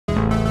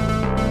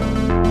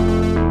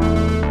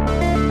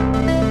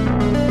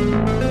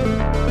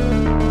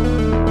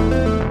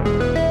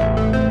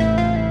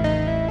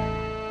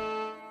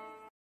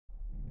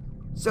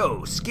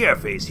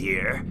Scareface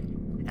here,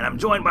 and I'm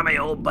joined by my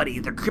old buddy,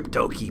 the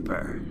Crypto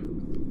Keeper.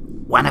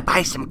 Wanna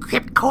buy some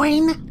crypt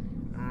coin?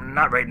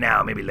 Not right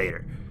now, maybe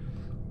later.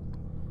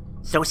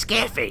 So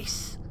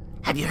Scareface,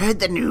 have you heard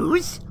the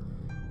news?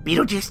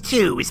 Beetlejuice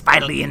 2 is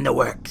finally in the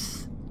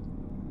works.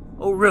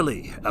 Oh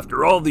really?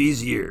 After all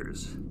these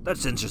years?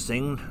 That's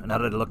interesting. Now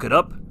that I look it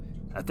up,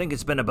 I think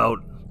it's been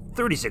about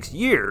 36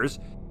 years.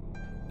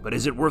 But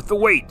is it worth the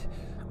wait?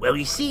 Well,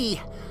 you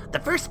see, the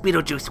first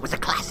Beetlejuice was a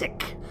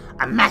classic,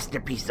 a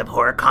masterpiece of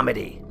horror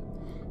comedy.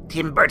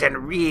 Tim Burton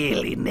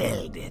really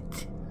nailed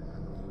it.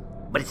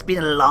 But it's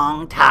been a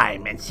long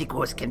time, and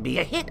sequels can be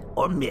a hit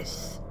or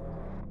miss.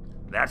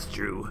 That's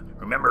true.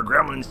 Remember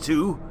Gremlins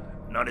 2?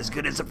 Not as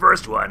good as the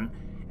first one.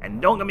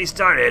 And don't get me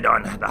started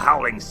on The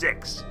Howling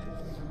 6.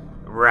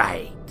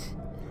 Right.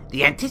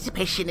 The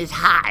anticipation is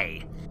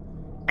high,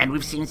 and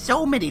we've seen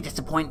so many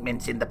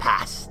disappointments in the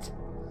past.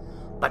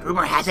 But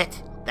rumor has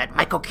it that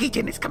Michael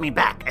Keaton is coming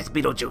back as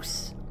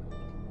Beetlejuice.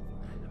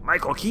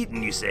 Michael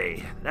Keaton, you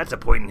say? That's a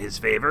point in his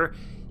favor.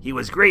 He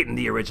was great in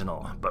the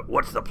original, but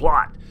what's the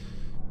plot?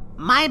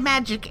 My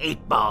magic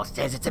 8-ball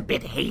says it's a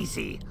bit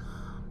hazy.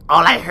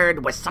 All I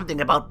heard was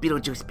something about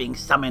Beetlejuice being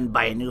summoned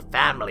by a new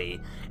family,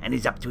 and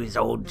he's up to his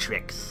old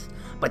tricks.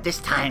 But this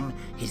time,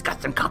 he's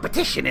got some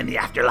competition in the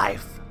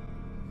afterlife.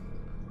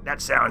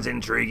 That sounds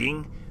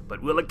intriguing,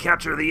 but will it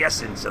capture the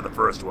essence of the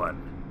first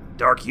one?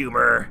 Dark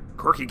humor,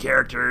 quirky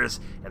characters,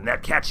 and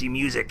that catchy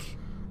music?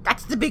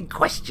 That's the big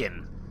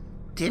question.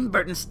 Tim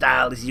Burton's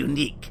style is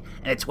unique,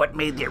 and it's what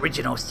made the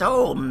original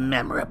so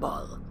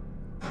memorable.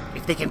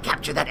 If they can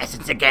capture that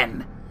essence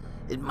again,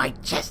 it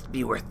might just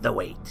be worth the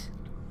wait.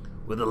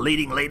 Will the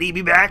leading lady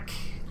be back?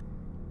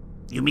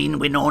 You mean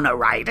Winona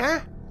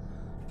Ryder?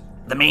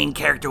 The main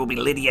character will be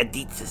Lydia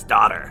Dietz's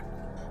daughter,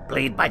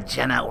 played by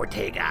Jenna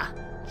Ortega.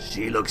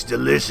 She looks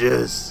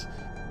delicious.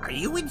 Are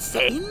you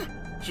insane?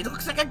 She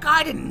looks like a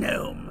garden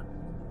gnome.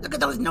 Look at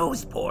those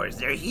nose pores,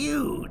 they're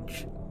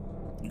huge.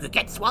 You could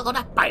get swallowed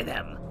up by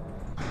them.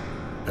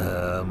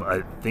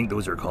 I think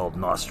those are called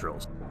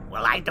nostrils.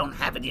 Well, I don't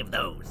have any of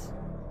those.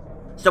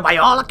 So by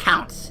all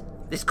accounts,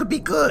 this could be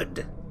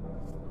good.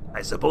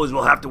 I suppose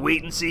we'll have to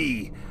wait and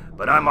see,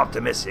 but I'm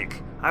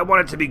optimistic. I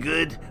want it to be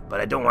good, but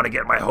I don't want to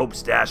get my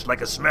hopes dashed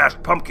like a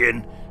smashed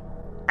pumpkin.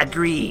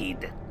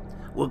 Agreed.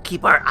 We'll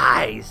keep our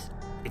eyes,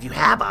 if you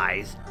have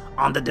eyes,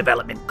 on the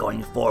development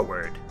going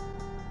forward.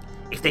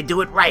 If they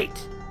do it right,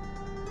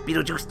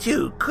 Beetlejuice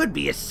 2 could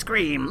be a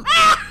scream.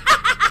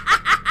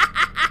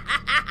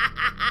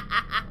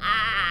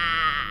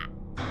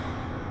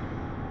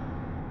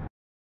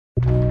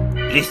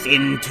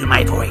 Listen to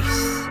my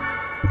voice.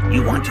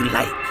 You want to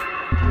like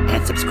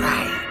and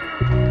subscribe.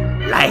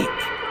 Like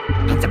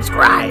and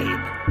subscribe.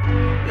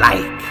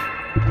 Like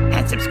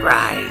and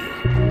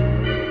subscribe.